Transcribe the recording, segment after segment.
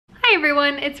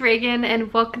everyone, it's Reagan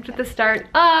and welcome to the start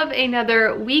of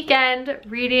another weekend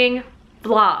reading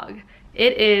vlog.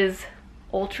 It is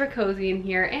ultra cozy in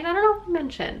here, and I don't know if I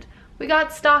mentioned, we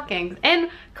got stockings, and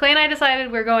Clay and I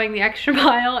decided we're going the extra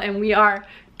mile and we are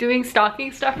doing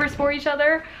stocking stuffers for each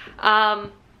other.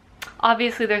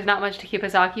 Obviously there's not much to keep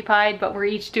us occupied, but we're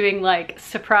each doing like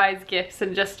surprise gifts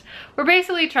and we're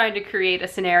basically trying to create a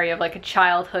scenario of like a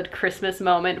childhood Christmas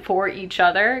moment for each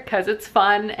other because it's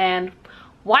fun and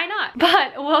why not?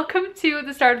 But welcome to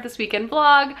the start of this weekend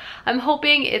vlog. I'm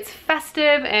hoping it's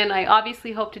festive and I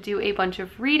obviously hope to do a bunch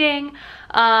of reading.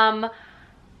 I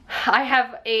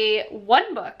have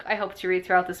one book I hope to read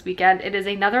throughout this weekend. It is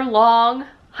another long,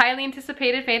 highly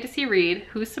anticipated fantasy read.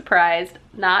 Who's surprised?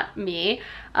 Not me.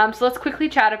 So let's quickly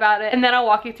chat about it and then I'll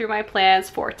walk you through my plans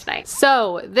for tonight.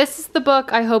 So this is the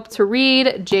book I hope to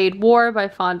read, Jade War by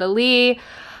Fonda Lee.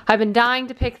 I've been dying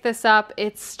to pick this up.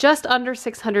 It's just under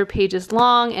 600 pages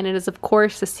long, and it is of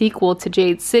course a sequel to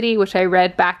Jade City, which I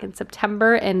read back in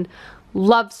September and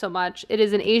loved so much. It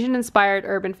is an Asian-inspired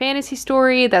urban fantasy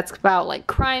story that's about like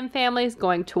crime families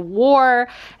going to war,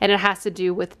 and it has to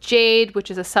do with jade, which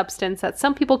is a substance that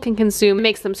some people can consume. It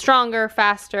makes them stronger,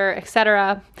 faster,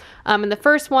 etc. In the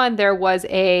first one, there was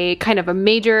a kind of a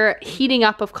major heating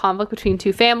up of conflict between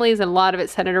two families, and a lot of it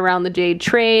centered around the jade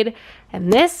trade.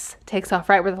 And this takes off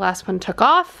right where the last one took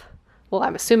off. Well,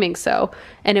 I'm assuming so.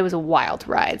 And it was a wild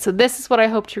ride. So this is what I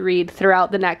hope to read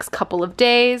throughout the next couple of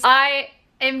days. I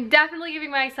am definitely giving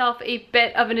myself a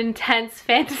bit of an intense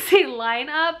fantasy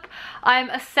lineup. I'm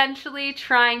essentially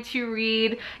trying to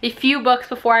read a few books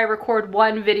before I record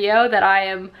one video that I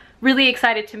am really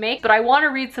excited to make. But I want to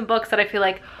read some books that I feel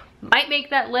like might make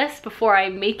that list before I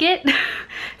make it.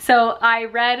 So I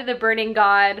read The Burning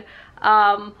God.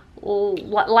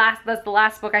 That's the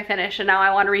last book I finished, and now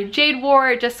I want to read Jade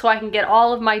War just so I can get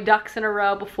all of my ducks in a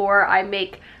row before I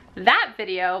make that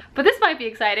video. But this might be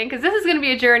exciting because this is going to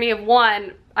be a journey of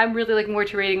one, I'm really looking forward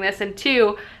to reading this, and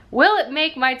two, will it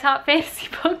make my top fantasy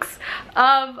books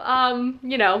of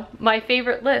you know, my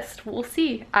favorite list? We'll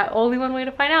see. Only one way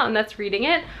to find out, and that's reading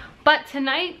it. But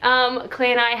tonight,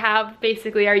 Clay and I have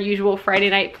basically our usual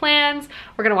Friday night plans.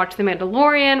 We're gonna watch The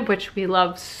Mandalorian, which we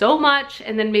love so much,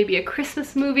 and then maybe a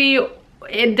Christmas movie,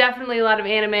 and definitely a lot of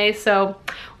anime, so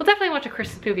we'll definitely watch a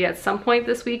Christmas movie at some point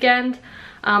this weekend.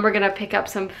 We're gonna pick up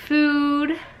some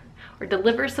food, or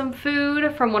deliver some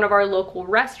food from one of our local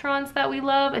restaurants that we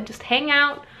love, and just hang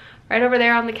out right over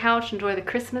there on the couch, enjoy the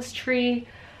Christmas tree,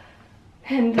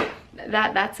 and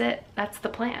that's it. That's the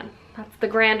plan. That's the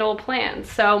grand old plan.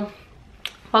 So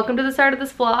welcome to the start of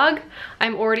this vlog.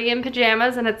 I'm already in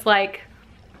pajamas and it's like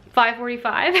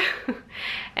 5:45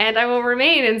 and I will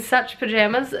remain in such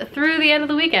pajamas through the end of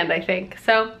the weekend, I think.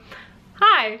 So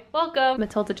hi, welcome.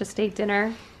 Matilda just ate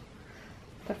dinner,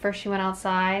 but first she went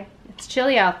outside. It's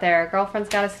chilly out there. Girlfriend's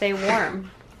gotta stay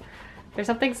warm. There's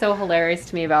something so hilarious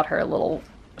to me about her little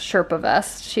Sherpa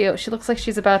vest. She looks like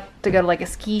she's about to go to like a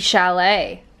ski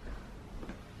chalet.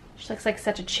 She looks like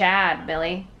such a Chad,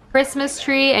 Billy. Christmas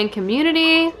tree and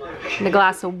community, and a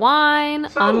glass of wine,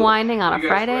 unwinding on a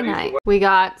Friday night. We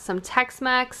got some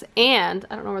Tex-Mex, and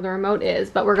I don't know where the remote is,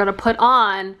 but we're gonna put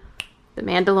on The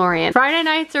Mandalorian. Friday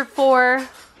nights are for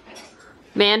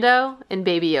Mando and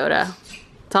Baby Yoda.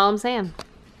 That's all I'm saying.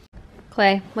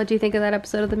 Clay, what do you think of that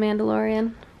episode of The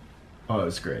Mandalorian? Oh, it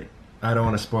was great. I don't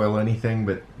want to spoil anything,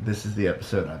 but this is the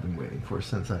episode I've been waiting for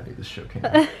since I knew this show came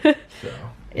out. So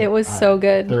it was so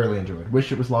good. Thoroughly enjoyed.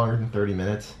 Wish it was longer than 30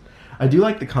 minutes. I do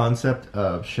like the concept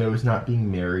of shows not being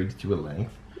married to a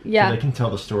length. Yeah. So they can tell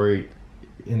the story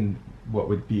in what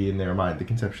would be in their mind the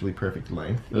conceptually perfect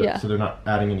length. Yeah. So they're not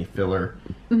adding any filler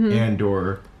and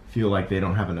or feel like they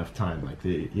don't have enough time. Like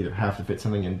they either have to fit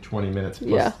something in 20 minutes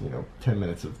plus, you know, 10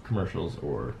 minutes of commercials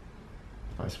or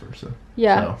vice versa.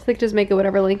 Yeah, so they just make it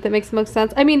whatever length that makes the most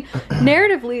sense. I mean,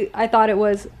 narratively, I thought it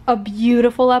was a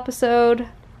beautiful episode.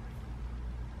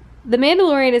 The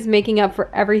Mandalorian is making up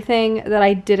for everything that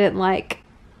I didn't like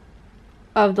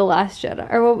of The Last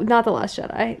Jedi. Or, well, not The Last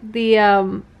Jedi.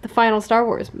 The final Star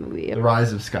Wars movie. The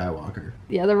Rise of Skywalker.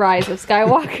 Yeah, The Rise of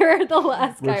Skywalker. The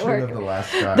Last Skywalker. Return of the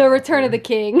Last Skywalker. The Return of the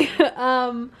King.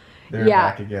 They're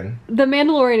back again. The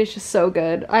Mandalorian is just so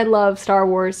good. I love Star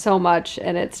Wars so much,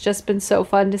 and it's just been so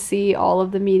fun to see all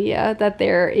of the media that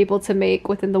they're able to make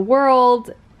within the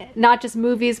world. Not just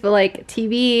movies, but like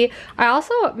TV. I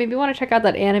also maybe want to check out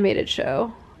that animated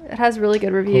show. It has really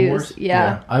good reviews.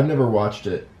 Yeah. I've never watched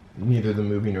it, neither the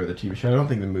movie nor the TV show. I don't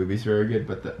think the movie's very good,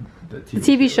 but the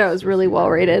TV show is really well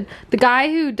rated. The guy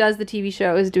who does the TV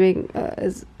show is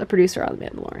is a producer on The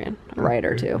Mandalorian, a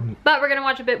writer too. But we're gonna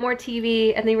watch a bit more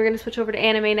TV, and then we're gonna switch over to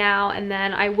anime now, and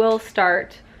then I will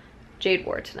start Jade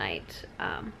War tonight.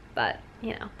 But,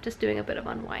 you know, just doing a bit of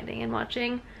unwinding and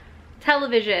watching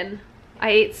television.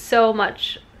 I ate so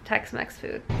much Tex-Mex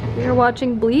food. We are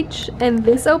watching Bleach, and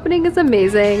this opening is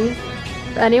amazing.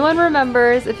 If anyone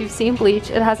remembers, if you've seen Bleach,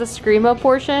 it has a Screamo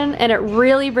portion, and it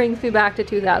really brings me back to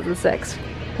 2006.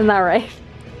 Isn't that right?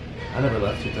 I never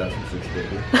left 2006,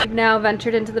 baby. We've now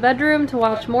ventured into the bedroom to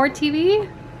watch more TV,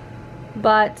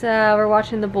 but we're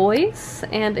watching The Boys,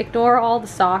 and ignore all the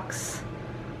socks.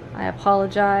 I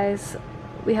apologize.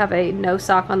 We have a no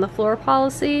sock on the floor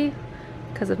policy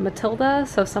because of Matilda,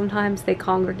 so sometimes they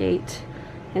congregate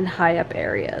in high up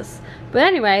areas. But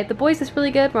anyway, The Boys is really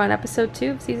good. We're on episode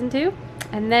 2 of season 2,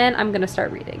 and then I'm gonna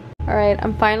start reading. All right,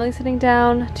 I'm finally sitting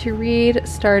down to read,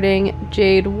 starting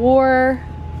Jade War.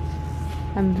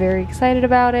 I'm very excited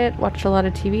about it. Watched a lot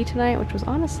of TV tonight, which was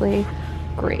honestly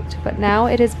great. But now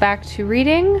it is back to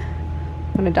reading.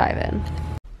 I'm gonna dive in.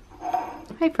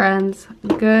 Hi friends,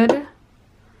 good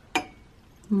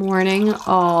morning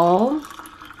all.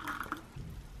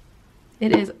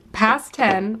 It is past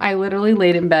 10. I literally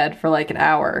laid in bed for like an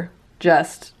hour,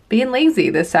 just being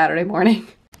lazy this Saturday morning.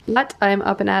 But I'm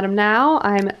up and at 'em now.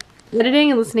 I'm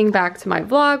editing and listening back to my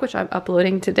vlog, which I'm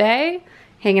uploading today,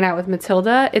 hanging out with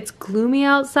Matilda. It's gloomy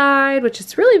outside, which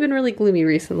has really been really gloomy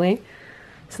recently.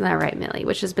 Isn't that right, Millie?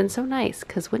 Which has been so nice,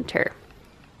 because winter.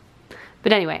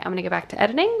 But anyway, I'm gonna get back to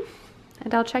editing,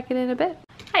 and I'll check it in a bit.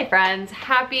 Hi friends,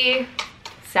 happy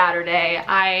Saturday.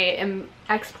 I am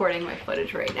exporting my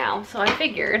footage right now, so I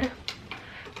figured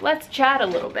let's chat a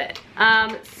little bit.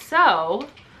 So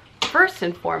first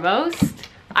and foremost,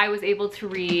 I was able to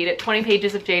read 20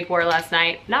 pages of Jade War last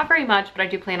night. Not very much, but I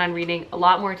do plan on reading a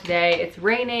lot more today. It's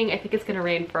raining. I think it's gonna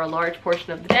rain for a large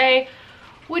portion of the day,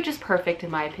 which is perfect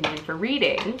in my opinion for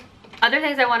reading. Other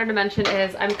things I wanted to mention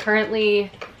is I'm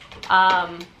currently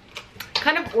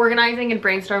kind of organizing and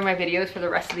brainstorming my videos for the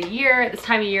rest of the year. This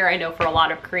time of year, I know for a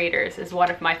lot of creators, is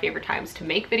one of my favorite times to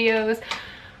make videos.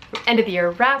 End of the year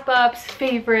wrap-ups,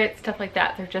 favorites, stuff like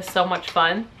that. They're just so much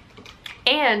fun.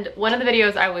 And one of the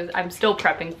videos I'm still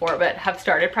prepping for, but have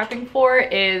started prepping for,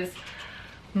 is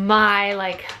my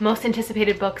like most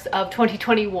anticipated books of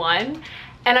 2021.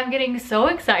 And I'm getting so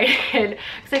excited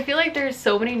because I feel like there's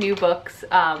so many new books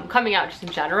coming out just in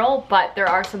general, but there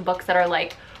are some books that are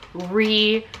like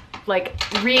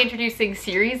reintroducing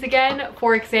series again.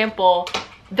 For example,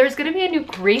 there's gonna be a new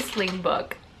Graceling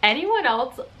book. Anyone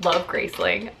else love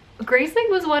Graceling? Graceling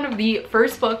was one of the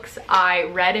first books I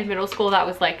read in middle school that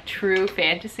was like true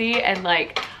fantasy, and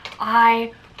like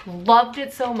I loved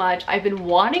it so much. I've been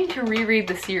wanting to reread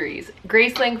the series.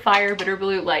 Graceling, Fire,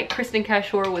 Bitterblue, like Kristen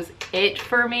Cashore was it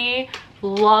for me.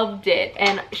 Loved it.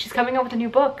 And she's coming out with a new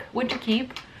book,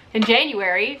 Winterkeep, in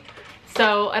January.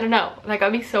 So I don't know, that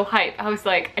got me so hyped. I was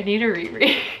like, I need to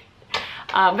reread.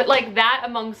 But like that,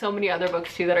 among so many other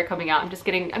books too that are coming out, I'm just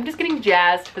getting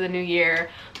jazzed for the new year,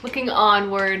 looking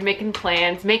onward, making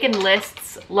plans, making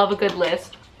lists. Love a good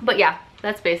list. But yeah,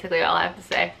 that's basically all I have to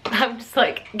say. I'm just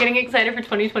like getting excited for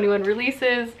 2021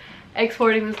 releases,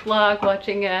 exporting this vlog,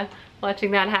 watching that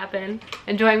happen,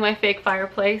 enjoying my fake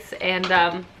fireplace, and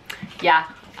yeah,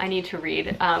 I need to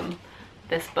read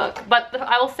this book. But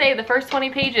I will say the first 20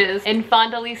 pages in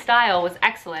Fonda Lee style was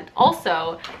excellent.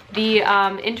 Also, the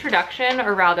introduction,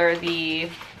 or rather the,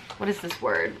 what is this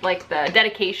word? Like the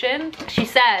dedication, she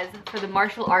says, for the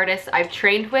martial artists I've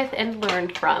trained with and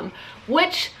learned from,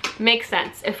 which makes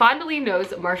sense. If Fonda Lee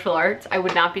knows martial arts, I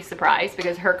would not be surprised,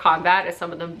 because her combat is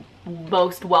some of the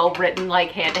most well-written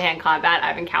like hand-to-hand combat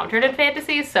I've encountered in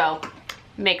fantasy, so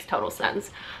makes total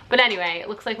sense. But anyway, it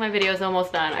looks like my video is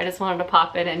almost done. I just wanted to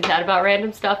pop in and chat about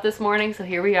random stuff this morning, so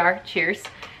here we are. Cheers.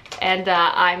 And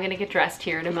I'm gonna get dressed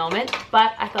here in a moment,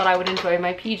 but I thought I would enjoy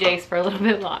my PJs for a little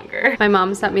bit longer. My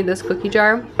mom sent me this cookie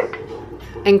jar,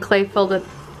 and Clay filled it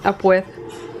up with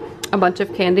a bunch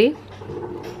of candy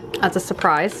as a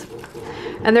surprise.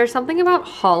 And there's something about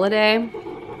holiday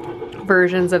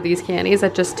versions of these candies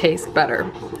that just taste better.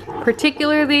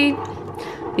 Particularly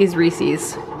these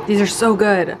Reese's. These are so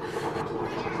good.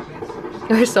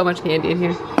 There's so much candy in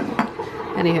here.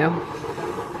 Anywho,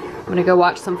 I'm gonna go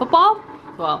watch some football.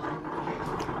 Well,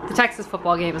 the Texas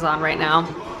football game is on right now,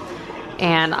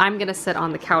 and I'm gonna sit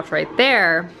on the couch right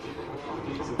there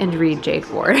and read Jade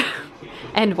War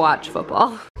and watch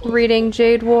football. Reading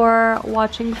Jade War,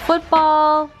 watching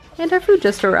football, and our food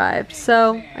just arrived,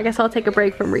 so I guess I'll take a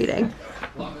break from reading.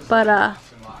 But a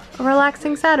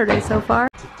relaxing Saturday so far.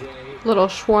 Little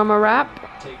shawarma wrap,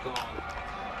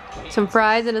 some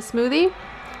fries and a smoothie.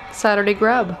 Saturday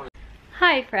grub.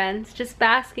 Hi friends, just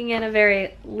basking in a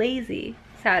very lazy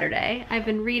Saturday. I've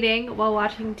been reading while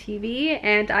watching TV,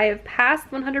 and I have passed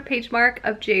the 100-page mark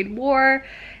of Jade War,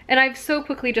 and I've so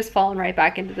quickly just fallen right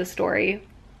back into the story.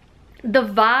 The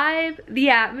vibe, the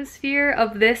atmosphere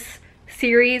of this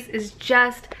series is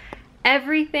just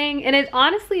everything, and it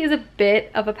honestly is a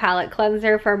bit of a palate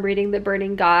cleanser from reading The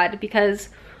Burning God, because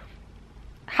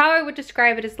how I would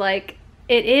describe it is like,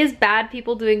 it is bad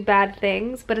people doing bad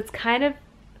things, but it's kind of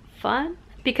fun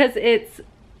because it's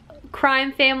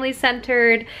crime family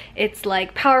centered. It's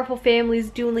like powerful families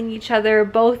dueling each other,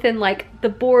 both in like the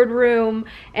boardroom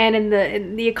and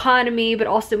in the economy, but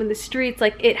also in the streets.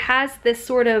 Like it has this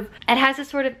sort of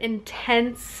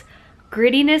intense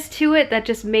grittiness to it that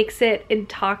just makes it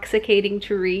intoxicating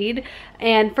to read.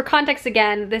 And for context,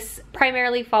 again, this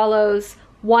primarily follows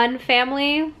one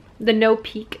family, the No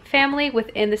Peak family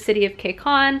within the city of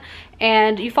Kekon,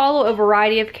 and you follow a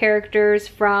variety of characters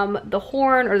from the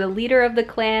Horn, or the leader of the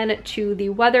clan, to the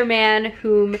Weatherman,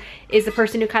 whom is the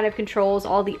person who kind of controls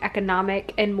all the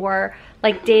economic and more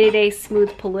like day-to-day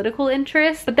smooth political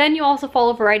interests. But then you also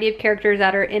follow a variety of characters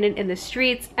that are in the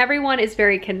streets. Everyone is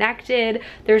very connected.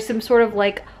 There's some sort of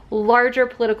like larger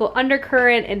political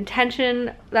undercurrent and tension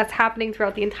that's happening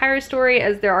throughout the entire story,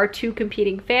 as there are two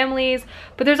competing families,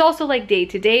 but there's also like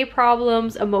day-to-day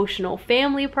problems, emotional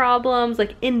family problems,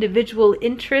 like individual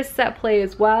interests at play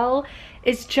as well.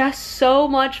 It's just so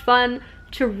much fun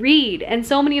to read, and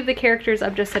so many of the characters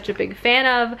I'm just such a big fan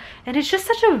of, and it's just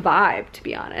such a vibe, to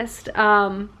be honest.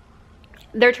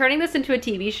 They're turning this into a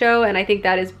TV show, and I think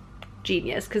that is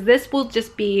genius, because this will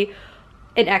just be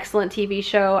an excellent TV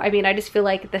show. I mean, I just feel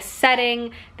like the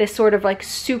setting, this sort of like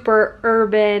super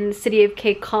urban city of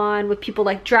Kekon with people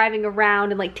like driving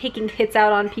around and like taking hits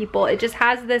out on people, it just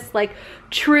has this like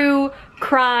true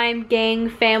crime gang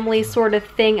family sort of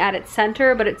thing at its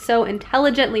center, but it's so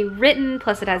intelligently written,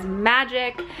 plus it has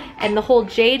magic, and the whole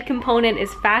Jade component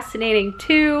is fascinating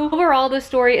too. Overall, the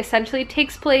story essentially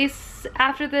takes place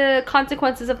after the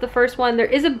consequences of the first one. There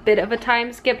is a bit of a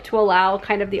time skip to allow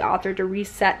kind of the author to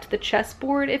reset the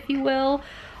chessboard, if you will,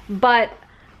 but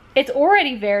it's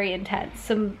already very intense.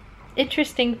 Some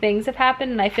interesting things have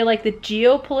happened, and I feel like the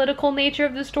geopolitical nature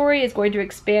of the story is going to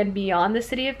expand beyond the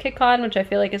city of Kekon, which I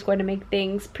feel like is going to make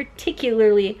things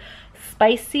particularly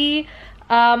spicy.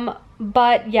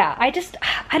 But yeah, I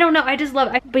don't know, I just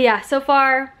love it. But yeah, so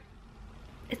far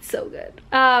it's so good.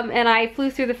 And I flew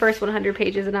through the first 100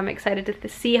 pages, and I'm excited to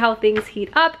see how things heat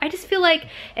up. I just feel like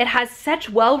it has such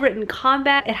well-written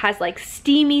combat. It has like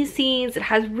steamy scenes. It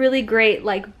has really great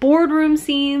like boardroom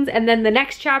scenes. And then the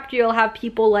next chapter, you'll have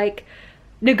people like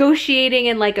negotiating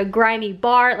in like a grimy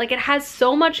bar. Like it has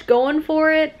so much going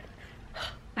for it.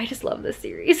 I just love this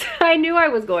series. I knew I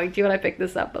was going to when I picked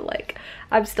this up, but like,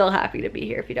 I'm still happy to be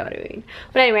here, if you know what I mean.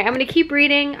 But anyway, I'm gonna keep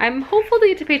reading. I'm hopeful to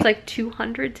get to page like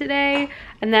 200 today,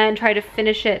 and then try to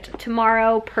finish it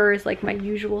tomorrow, per is like my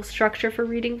usual structure for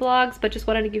reading vlogs, but just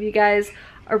wanted to give you guys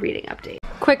a reading update.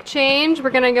 Quick change, we're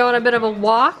gonna go on a bit of a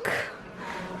walk.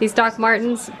 These Doc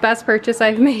Martens, best purchase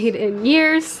I've made in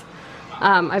years.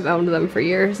 I've owned them for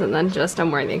years, and then just I'm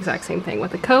wearing the exact same thing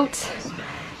with a coat.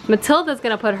 Matilda's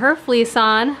gonna put her fleece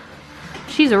on.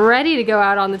 She's ready to go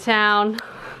out on the town.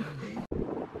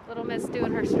 Little Miss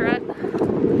doing her strut,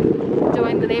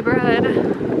 enjoying the neighborhood.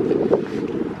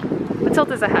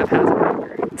 Matilda's a haphazard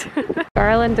walker.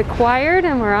 Garland acquired,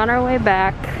 and we're on our way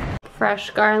back.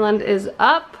 Fresh garland is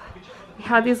up. We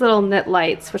had these little knit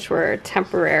lights, which were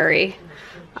temporary,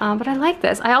 but I like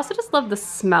this. I also just love the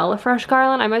smell of fresh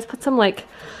garland. I might put some like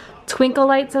twinkle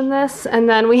lights in this, and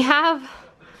then we have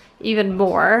even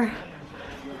more.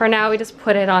 For now, we just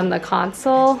put it on the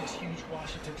console.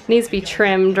 It needs to be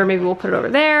trimmed, or maybe we'll put it over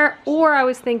there. Or I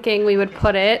was thinking we would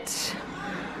put it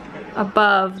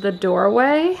above the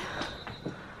doorway.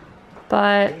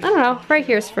 But I don't know, right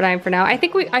here's for now. I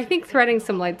think threading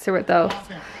some lights through it though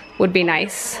would be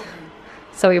nice.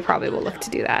 So we probably will look to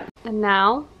do that. And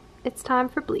now it's time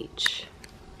for bleach.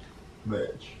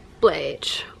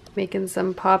 Bleach. Making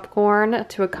some popcorn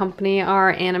to accompany our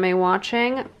anime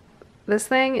watching. This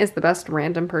thing is the best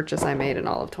random purchase I made in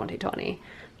all of 2020.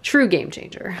 True game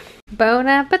changer. Bon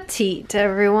appetit,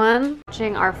 everyone.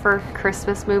 Watching our first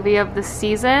Christmas movie of the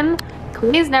season.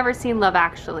 He's never seen Love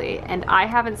Actually, and I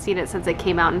haven't seen it since it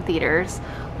came out in theaters,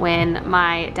 when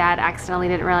my dad accidentally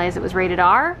didn't realize it was rated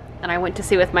R, and I went to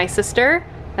see it with my sister,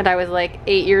 and I was like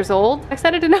 8 years old. I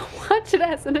decided to not watch it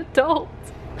as an adult.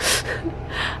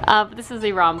 This is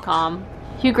a rom-com.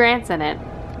 Hugh Grant's in it.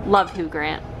 Love Hugh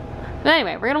Grant. But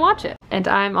anyway, we're gonna watch it. And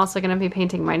I'm also gonna be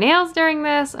painting my nails during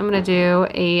this. I'm gonna do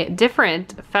a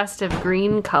different festive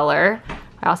green color.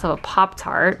 I also have a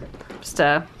Pop-Tart.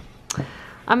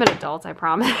 I'm an adult, I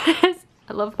promise.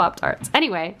 I love Pop-Tarts.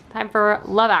 Anyway, time for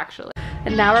Love Actually.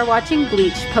 And now we're watching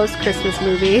Bleach, post-Christmas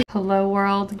movie. Hello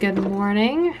world, good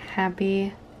morning.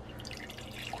 Happy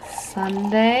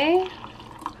Sunday.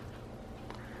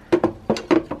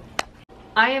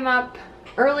 I am up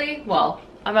early. Well,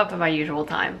 I'm up at my usual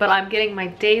time, but I'm getting my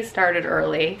day started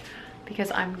early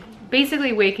because I'm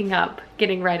basically waking up,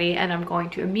 getting ready, and I'm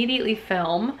going to immediately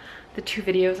film the 2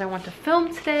 videos I want to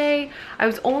film today. I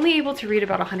was only able to read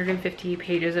about 150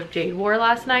 pages of Jade War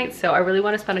last night, so I really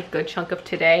want to spend a good chunk of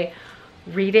today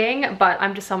reading, but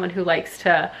I'm just someone who likes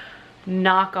to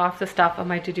knock off the stuff on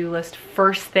my to-do list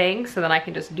first thing so then I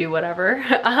can just do whatever.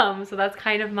 So that's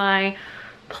kind of my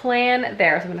plan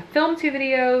there. So I'm gonna film 2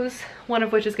 videos, one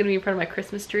of which is gonna be in front of my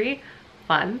Christmas tree,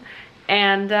 fun,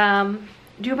 and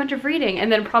do a bunch of reading, and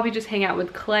then probably just hang out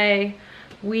with Clay.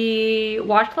 We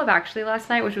watched Love Actually last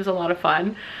night, which was a lot of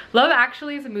fun. Love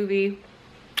Actually is a movie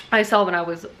I saw when I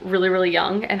was really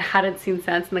young and hadn't seen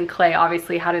since, and then Clay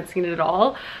obviously hadn't seen it at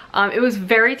all. It was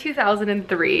very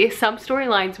 2003. Some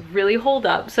storylines really hold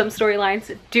up, some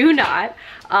storylines do not.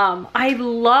 I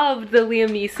loved the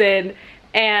Liam Neeson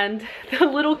and the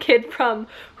little kid from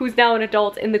who's now an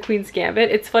adult in The Queen's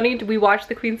Gambit. It's funny, we watched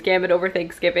The Queen's Gambit over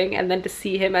Thanksgiving, and then to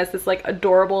see him as this like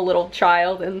adorable little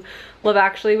child in Love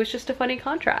Actually was just a funny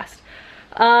contrast.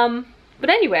 But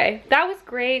anyway, that was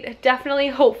great. Definitely,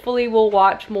 hopefully we'll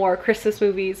watch more Christmas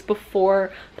movies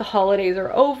before the holidays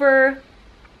are over,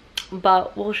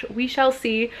 but we shall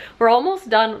see. We're almost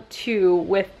done too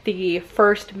with the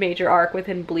first major arc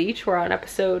within Bleach. We're on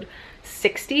episode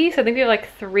 60, so I think we have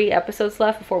like 3 episodes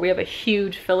left before we have a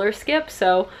huge filler skip,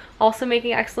 so also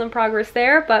making excellent progress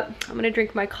there. But I'm gonna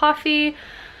drink my coffee,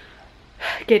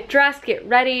 get dressed, get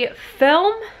ready,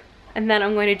 film, and then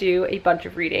I'm going to do a bunch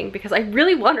of reading because I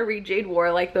really want to read Jade War.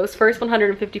 Like, those first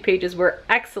 150 pages were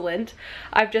excellent.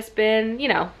 I've just been, you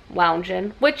know,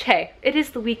 lounging, which, hey, it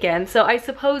is the weekend, so I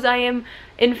suppose I am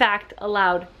in fact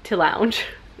allowed to lounge.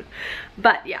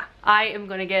 But yeah, I am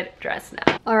gonna get dressed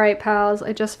now. All right, pals,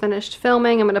 I just finished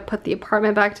filming. I'm gonna put the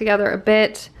apartment back together a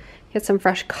bit, get some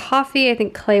fresh coffee. I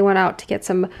think Clay went out to get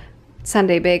some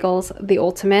Sunday bagels, the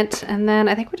ultimate, and then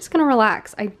I think we're just gonna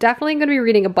relax. I definitely am gonna be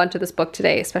reading a bunch of this book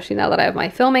today, especially now that I have my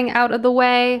filming out of the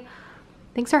way.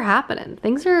 Things are happening.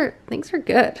 Things are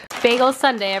good. Bagel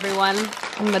Sunday, everyone.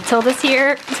 Matilda's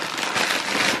here.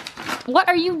 What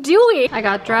are you doing? I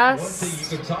got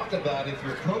dressed,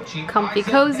 comfy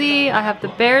cozy. I have the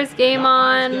Bears game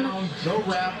on.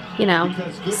 You know,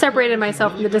 separated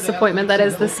myself from the disappointment that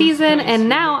is the season, and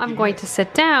now I'm going to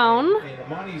sit down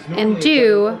and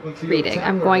do reading.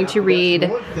 I'm going to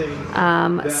read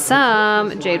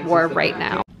some Jade War right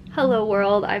now. Hello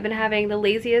world, I've been having the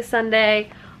laziest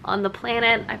Sunday on the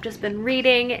planet. I've just been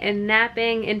reading and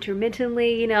napping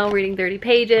intermittently, you know, reading 30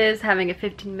 pages, having a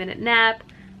 15-minute nap,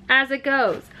 as it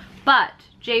goes. But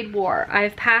Jade War,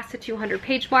 I've passed the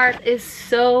 200-page mark, is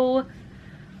so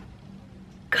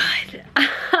good.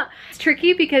 It's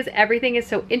tricky because everything is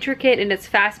so intricate and it's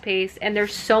fast-paced, and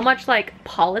there's so much like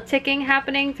politicking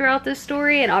happening throughout this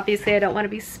story, and obviously I don't want to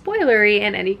be spoilery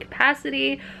in any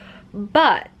capacity,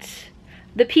 but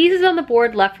the pieces on the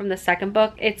board left from the second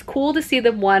book, it's cool to see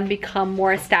them, one, become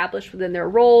more established within their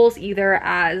roles, either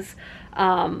as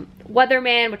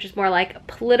weatherman, which is more like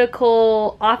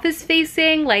political office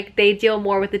facing, like they deal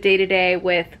more with the day-to-day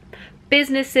with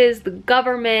businesses, the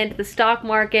government, the stock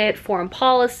market, foreign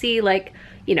policy, like,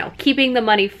 you know, keeping the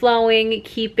money flowing,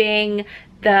 keeping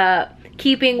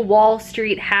Wall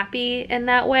Street happy in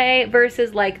that way,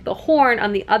 versus like the Horn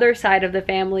on the other side of the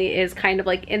family is kind of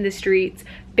like in the streets,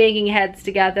 banging heads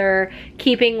together,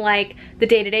 keeping like the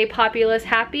day-to-day populace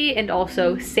happy and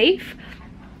also safe.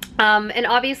 And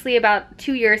obviously about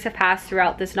 2 years have passed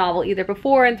throughout this novel, either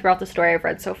before and throughout the story I've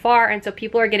read so far, and so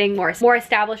people are getting more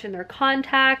established in their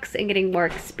contacts and getting more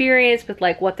experience with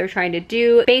like what they're trying to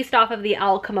do based off of the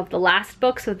outcome of the last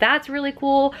book, so that's really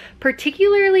cool.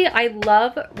 Particularly, I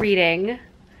love reading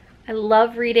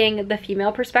the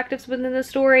female perspectives within the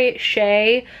story.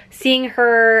 Shay, seeing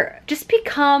her just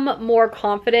become more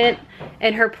confident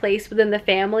in her place within the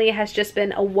family has just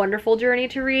been a wonderful journey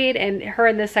to read, and her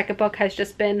in the second book has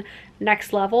just been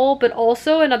next level. But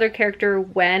also another character,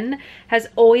 Wen, has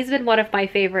always been one of my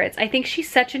favorites. I think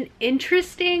she's such an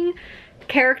interesting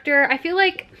character. I feel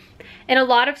like in a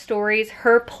lot of stories,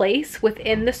 her place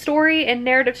within the story and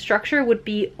narrative structure would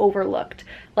be overlooked.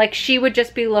 Like, she would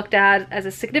just be looked at as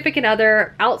a significant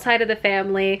other outside of the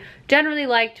family, generally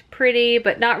liked, pretty,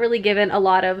 but not really given a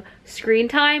lot of screen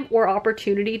time or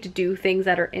opportunity to do things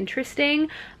that are interesting.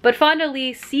 But Fonda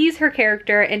Lee sees her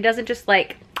character and doesn't just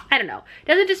like I don't know,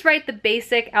 doesn't just write the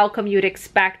basic outcome you'd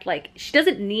expect. Like, she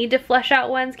doesn't need to flesh out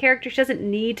Wen's character. She doesn't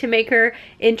need to make her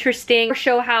interesting or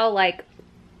show how like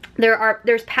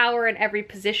there's power in every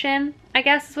position, I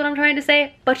guess is what I'm trying to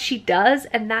say. But she does,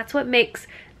 and that's what makes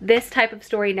this type of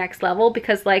story next level,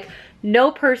 because like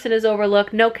no person is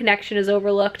overlooked, no connection is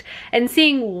overlooked, and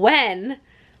seeing Wen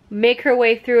make her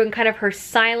way through and kind of her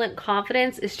silent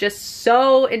confidence is just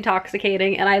so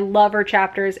intoxicating, and I love her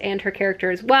chapters and her character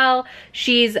as well.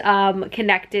 She's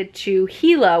connected to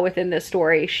Hila within this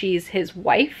story. She's his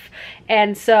wife,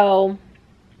 and so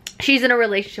she's in a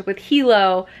relationship with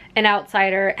Hilo, an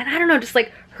outsider, and I don't know, just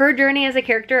like her journey as a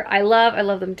character, I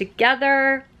love them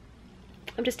together.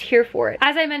 I'm just here for it.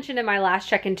 As I mentioned in my last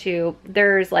check-in too,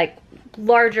 there's like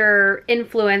larger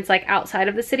influence like outside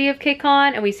of the city of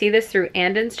Kekon, and we see this through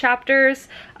Andon's chapters,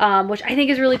 which I think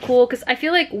is really cool, because I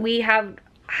feel like we have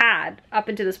had up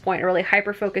until this point a really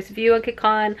hyper-focused view on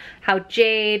Kekon, how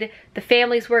Jade, the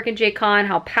families work in J-Con,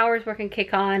 how powers work in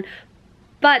Kekon,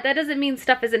 but that doesn't mean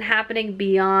stuff isn't happening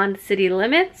beyond city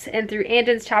limits, and through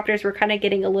Andon's chapters we're kind of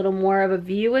getting a little more of a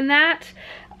view in that,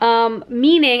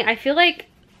 meaning I feel like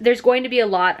there's going to be a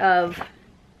lot of,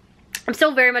 I'm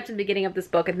still very much in the beginning of this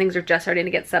book and things are just starting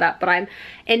to get set up, but I'm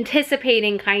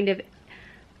anticipating kind of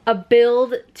a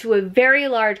build to a very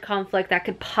large conflict that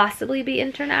could possibly be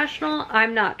international.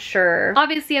 I'm not sure.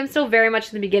 Obviously, I'm still very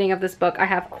much in the beginning of this book. I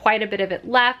have quite a bit of it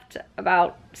left,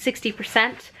 about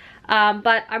 60%.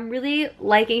 But I'm really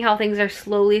liking how things are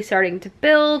slowly starting to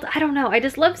build. I don't know, I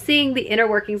just love seeing the inner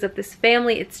workings of this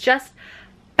family. It's just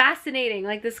fascinating.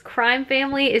 Like, this crime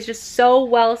family is just so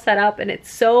well set up and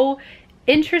it's so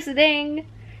interesting,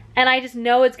 and I just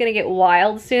know it's gonna get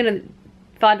wild soon, and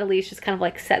Fond du Lis just kind of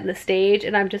like setting the stage,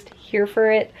 and I'm just here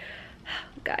for it.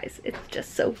 Guys, it's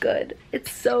just so good.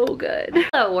 It's so good.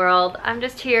 Hello world, I'm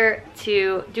just here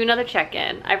to do another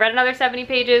check-in. I read another 70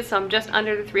 pages, so I'm just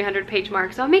under the 300 page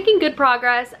mark, so I'm making good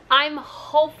progress. I'm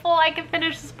hopeful I can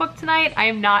finish this book tonight. I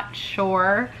am not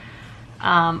sure,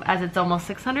 as it's almost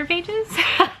 600 pages.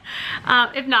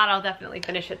 If not, I'll definitely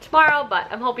finish it tomorrow, but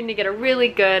I'm hoping to get a really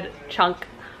good chunk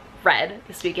read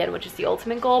this weekend, which is the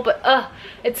ultimate goal. But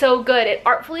it's so good. It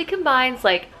artfully combines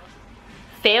like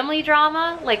family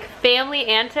drama, like family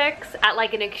antics at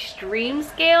like an extreme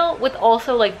scale, with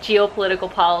also like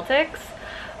geopolitical politics.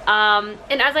 And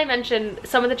as I mentioned,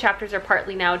 some of the chapters are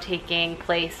partly now taking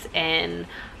place in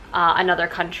another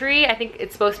country. I think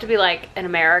it's supposed to be like in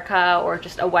America or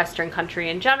just a Western country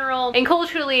in general. And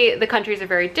culturally, the countries are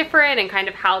very different, and kind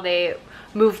of how they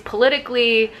move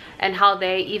politically and how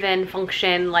they even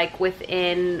function like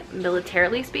within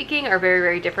militarily speaking are very,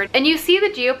 very different. And you see the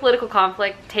geopolitical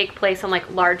conflict take place on like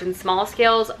large and small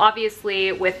scales,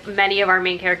 obviously with many of our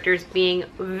main characters being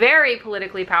very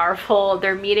politically powerful.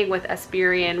 They're meeting with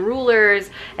Esperian rulers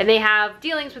and they have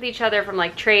dealings with each other from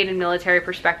like trade and military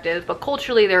perspectives, but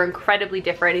culturally they're incredibly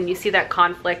different, and you see that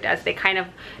conflict as they kind of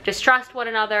distrust one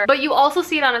another. But you also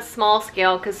see it on a small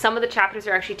scale, because some of the chapters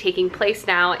are actually taking place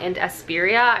now in Esperia.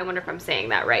 I wonder if I'm saying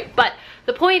that right. But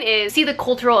the point is, see the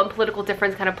cultural and political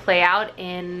difference kind of play out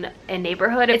in a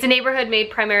neighborhood. It's a neighborhood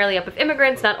made primarily up of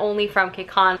immigrants, not only from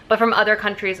Kekon, but from other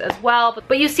countries as well.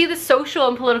 But you see the social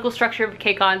and political structure of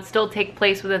Kekon still take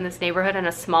place within this neighborhood in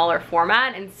a smaller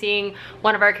format, and seeing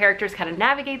one of our characters kind of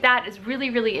navigate that is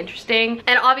really, really interesting.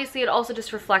 And obviously it also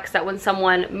just reflects that when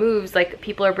someone moves, like,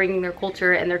 people are bringing their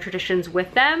culture and their traditions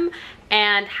with them,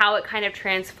 and how it kind of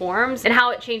transforms and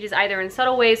how it changes either in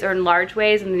subtle ways or in large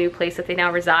ways in the new place that they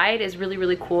now reside is really,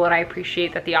 really cool. And I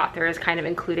appreciate that the author is kind of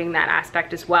including that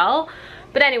aspect as well.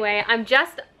 But anyway, I'm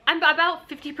about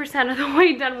 50% of the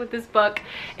way done with this book.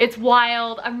 It's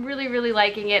wild. I'm really, really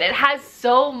liking it. It has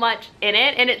so much in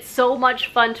it, and it's so much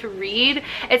fun to read.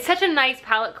 It's such a nice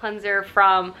palate cleanser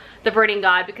from The Burning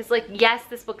God, because, like, yes,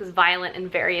 this book is violent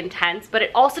and very intense, but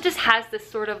it also just has this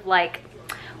sort of like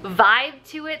vibe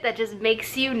to it that just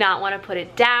makes you not want to put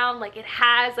it down. Like, it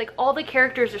has, like, all the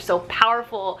characters are so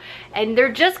powerful and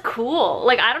they're just cool.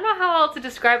 Like, I don't know how else to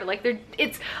describe it. Like,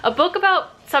 it's a book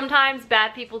about sometimes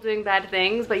bad people doing bad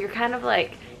things, but you're kind of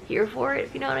like here for it,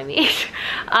 if you know what I mean.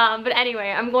 But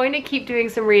anyway, I'm going to keep doing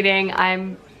some reading.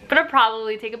 I'm gonna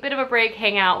probably take a bit of a break,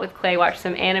 hang out with Clay, watch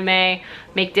some anime,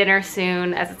 make dinner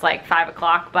soon as it's like 5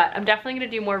 o'clock, but I'm definitely gonna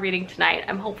do more reading tonight.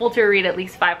 I'm hopeful to read at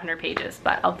least 500 pages,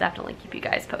 but I'll definitely keep you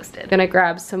guys posted. Gonna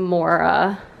grab some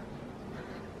more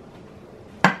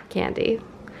candy.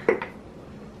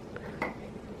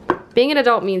 Being an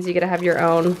adult means you gotta have your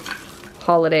own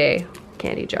holiday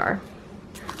candy jar.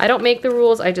 I don't make the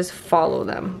rules, I just follow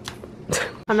them.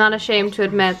 I'm not ashamed to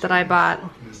admit that I bought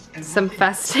some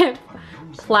festive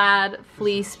plaid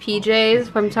fleece PJs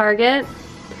from Target.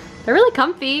 They're really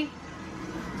comfy.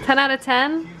 10 10 out of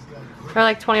 10? Or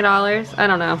like $20? I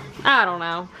don't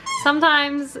know.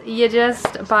 Sometimes you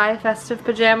just buy festive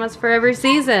pajamas for every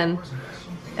season.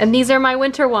 And these are my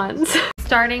winter ones.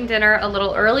 Starting dinner a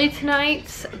little early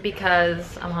tonight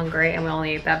because I'm hungry and we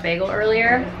only ate that bagel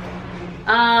earlier.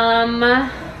 I'm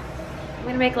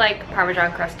gonna make like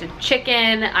Parmesan crusted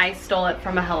chicken. I stole it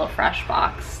from a HelloFresh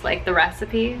box, like the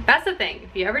recipe. That's the thing,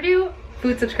 if you ever do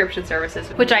food subscription services,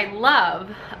 which I love,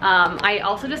 I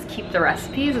also just keep the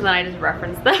recipes and then I just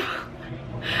reference them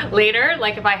later.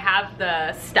 Like if I have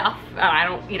the stuff, I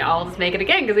don't, you know, I'll just make it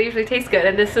again because it usually tastes good.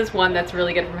 And this is one that's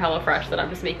really good from HelloFresh that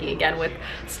I'm just making again with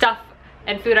stuff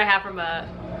and food I have from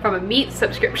a meat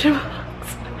subscription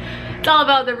box. It's all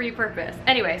about the repurpose.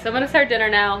 Anyway, so I'm gonna start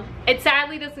dinner now. It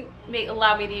sadly doesn't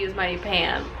allow me to use my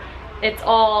pan. It's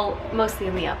all mostly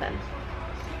in the oven,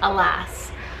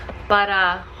 alas. But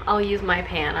I'll use my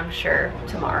pan, I'm sure,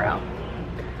 tomorrow.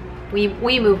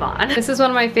 We move on. This is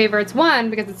one of my favorites. One,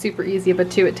 because it's super easy, but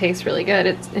two, it tastes really good.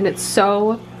 It's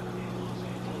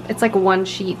like a one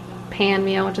sheet pan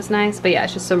meal, which is nice. But yeah,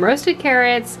 it's just some roasted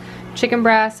carrots, chicken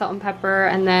breast, salt and pepper,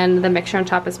 and then the mixture on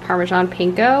top is Parmesan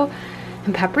panko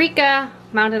and paprika,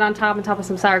 mounted on top of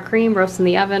some sour cream, roast in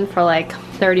the oven for like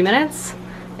 30 minutes,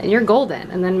 and you're golden.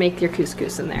 And then make your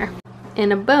couscous in there.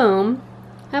 And a boom,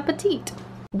 appetit.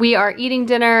 We are eating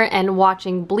dinner and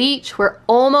watching Bleach. We're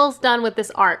almost done with this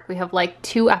arc. We have like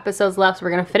 2 episodes left, so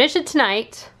we're gonna finish it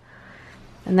tonight.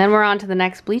 And then we're on to the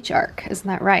next Bleach arc, isn't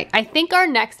that right? I think our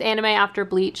next anime after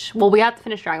Bleach, well, we have to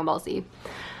finish Dragon Ball Z. And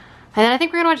then I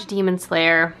think we're gonna watch Demon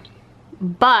Slayer.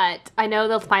 But I know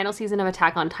the final season of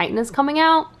Attack on Titan is coming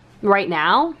out right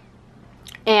now.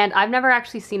 And I've never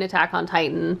actually seen Attack on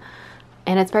Titan,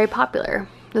 and it's very popular.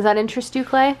 Does that interest you,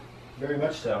 Clay? Very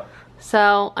much so.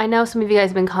 So I know some of you guys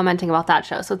have been commenting about that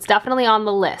show, so it's definitely on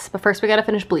the list. But first we gotta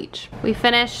finish Bleach. We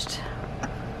finished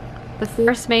the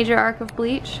first major arc of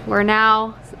Bleach. We're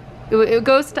now, it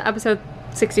goes to episode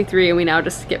 63 and we now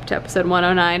just skipped to episode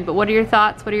 109. But what are your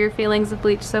thoughts? What are your feelings of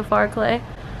Bleach so far, Clay?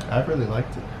 I've really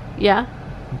liked it. Yeah?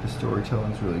 The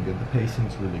storytelling's really good. The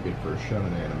pacing's really good for a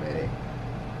shonen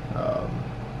anime.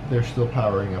 They're still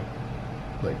powering up,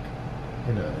 like,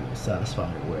 in a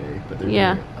satisfying way, but they're doing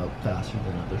it out faster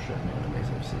than other shonen animes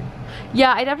I've seen.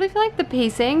 Yeah, I definitely feel like the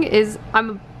pacing is,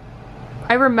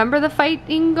 I remember the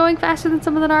fighting going faster than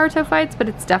some of the Naruto fights, but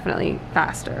it's definitely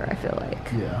faster, I feel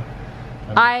like. Yeah.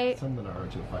 Some of the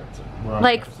Naruto fights are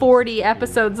like 40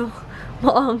 episodes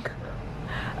long.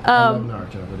 I love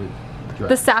Naruto, but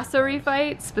the Sasori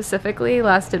fight specifically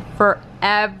lasted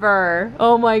forever.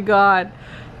 Oh my god.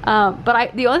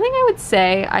 But the only thing I would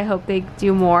say I hope they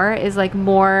do more is like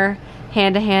more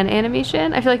hand-to-hand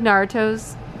animation. I feel like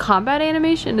Naruto's combat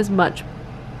animation is much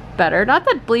better. Not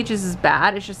that Bleach's is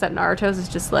bad, it's just that Naruto's is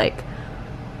just like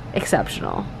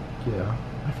exceptional. Yeah.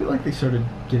 I feel like they started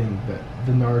getting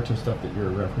the Naruto stuff that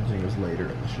you're referencing was later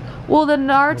in the show. Well, the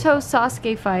Naruto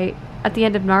Sasuke fight at the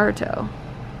end of Naruto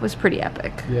was pretty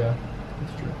epic. Yeah,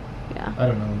 that's true. Yeah. I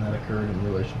don't know when that occurred in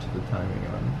relation to the timing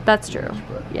on That's true. Bleach,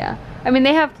 but yeah. I mean,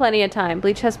 they have plenty of time.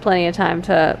 Bleach has plenty of time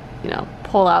to, you know,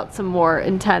 pull out some more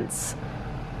intense,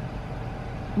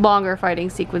 longer fighting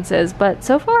sequences. But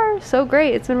so far, so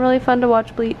great. It's been really fun to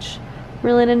watch Bleach.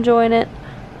 Really enjoying it.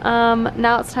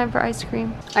 Now it's time for ice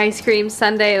cream. Ice cream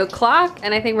Sunday o'clock,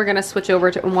 and I think we're gonna switch over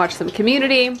to and watch some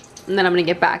Community, and then I'm gonna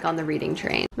get back on the reading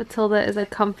train. Matilda is a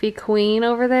comfy queen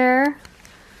over there.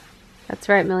 That's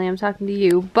right, Millie, I'm talking to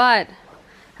you, but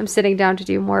I'm sitting down to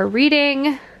do more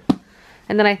reading.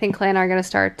 And then I think Clay and I are gonna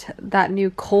start that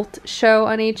new cult show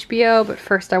on HBO, but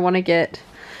first I wanna get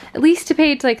at least to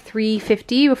page like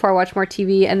 $3.50 before I watch more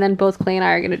TV, and then both Clay and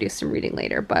I are gonna do some reading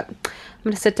later, but I'm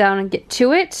gonna sit down and get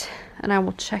to it, and I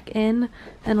will check in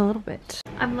a little bit.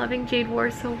 I'm loving Jade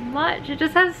War so much. It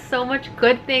just has so much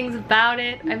good things about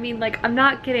it. I mean, like, I'm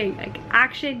not kidding. Like,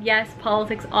 action, yes,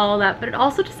 politics, all that, but it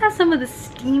also just has some of the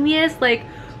steamiest, like,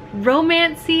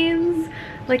 romance scenes.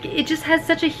 Like, it just has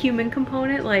such a human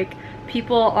component. Like,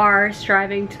 people are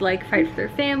striving to, like, fight for their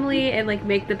family and, like,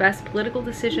 make the best political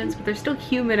decisions, but they're still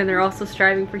human, and they're also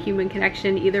striving for human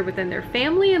connection either within their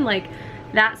family and, like,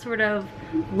 that sort of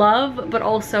love, but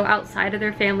also outside of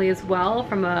their family as well,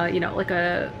 from a, you know, like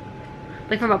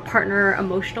from a partner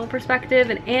emotional perspective.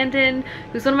 And Andon,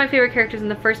 who's one of my favorite characters in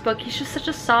the first book, he's just such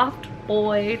a soft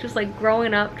boy, just like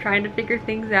growing up, trying to figure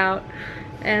things out.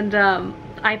 And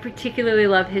I particularly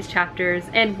love his chapters,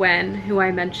 and Wen, who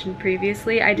I mentioned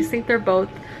previously. I just think they're both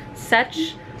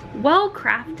such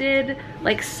well-crafted,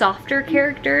 like, softer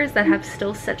characters that have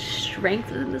still such strength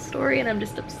in the story, and I'm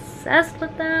just obsessed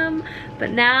with them.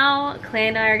 But now Clay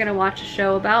and I are gonna watch a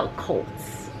show about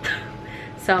cults.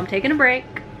 So I'm taking a break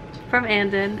from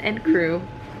Andon and crew,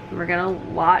 We're gonna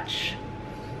watch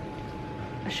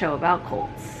a show about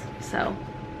cults. So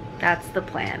that's the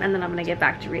plan. And then I'm gonna get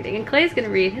back to reading. And Clay's gonna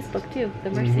read his book too,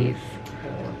 The Mercies.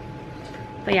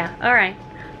 But yeah, all right.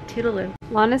 Toodaloo.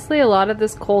 Honestly, a lot of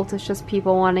this cult is just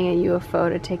people wanting a UFO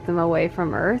to take them away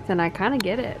from Earth, and I kind of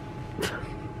get it.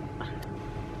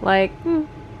 Like,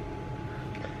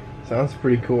 sounds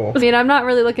pretty cool. I mean, I'm not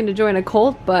really looking to join a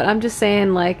cult, but I'm just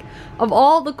saying, like, of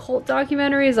all the cult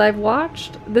documentaries I've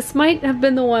watched, this might have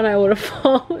been the one I would have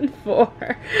fallen for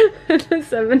in the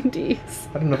 70s.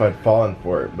 I don't know if I'd fallen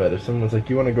for it, but if someone was like,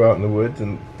 you want to go out in the woods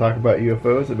and talk about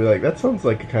UFOs, I'd be like, that sounds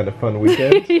like a kind of fun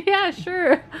weekend. Yeah,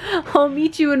 sure. I'll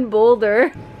meet you in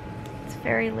Boulder. It's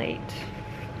very late.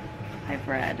 I've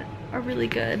read a really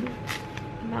good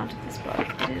amount of this book.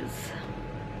 It is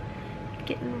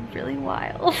getting really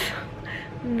wild.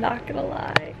 I'm not gonna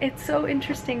lie. It's so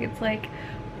interesting. It's like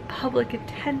public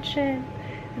attention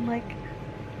and like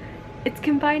it's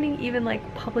combining even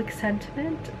like public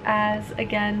sentiment as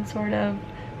again sort of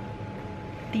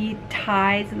the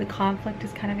ties and the conflict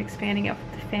is kind of expanding out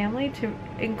with the family to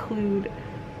include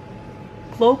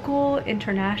local,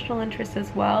 international interests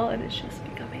as well, and it's just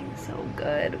becoming so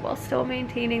good while still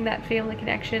maintaining that family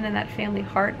connection and that family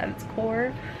heart at its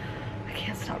core. I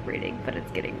can't stop reading, but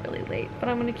it's getting really late. But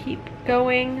I'm gonna keep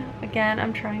going. Again,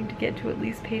 I'm trying to get to at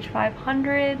least page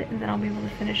 500, and then I'll be able to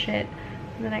finish it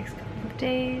in the next couple of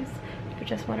days. But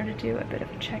just wanted to do a bit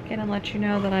of a check-in and let you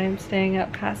know that I am staying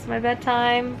up past my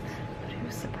bedtime. But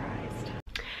who's surprised?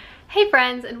 Hey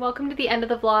friends, and welcome to the end of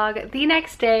the vlog. The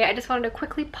next day, I just wanted to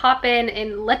quickly pop in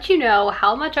and let you know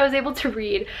how much I was able to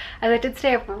read, as I did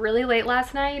stay up really late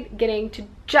last night, getting to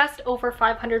just over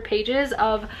 500 pages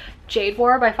of Jade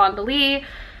War by Fonda Lee.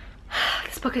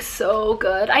 This book is so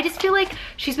good. I just feel like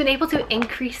she's been able to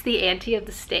increase the ante of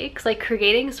the stakes, like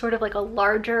creating sort of like a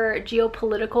larger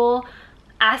geopolitical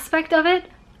aspect of it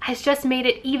has just made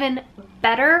it even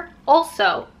better.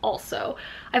 Also,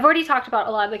 I've already talked about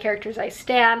a lot of the characters I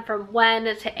stan, from Wen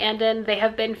to Andon. They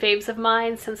have been faves of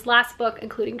mine since last book,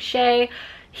 including Shay.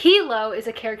 Hilo is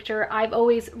a character I've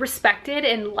always respected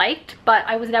and liked, but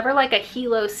I was never like a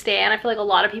Hilo stan. I feel like a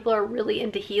lot of people are really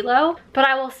into Hilo, but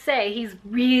I will say he's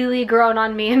really grown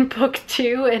on me in book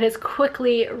 2 and has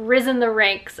quickly risen the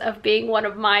ranks of being one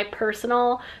of my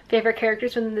personal favorite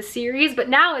characters within the series. But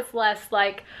now it's less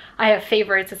like I have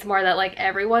favorites, it's more that like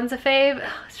everyone's a fave.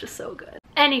 It's just so good.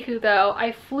 Anywho though,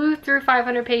 I flew through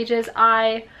 500 pages.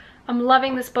 I'm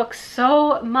loving this book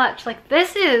so much. Like,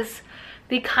 this is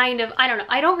the kind of, I don't know,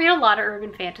 I don't read a lot of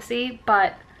urban fantasy,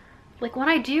 but like when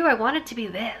I do, I want it to be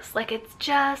this. Like, it's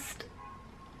just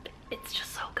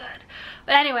so good.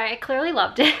 But anyway, I clearly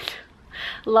loved it.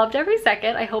 Loved every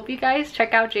second. I hope you guys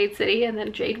check out Jade City and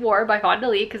then Jade War by Fonda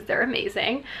Lee, because they're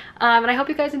amazing. And I hope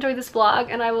you guys enjoyed this vlog,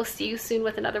 and I will see you soon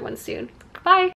with another one soon. Bye.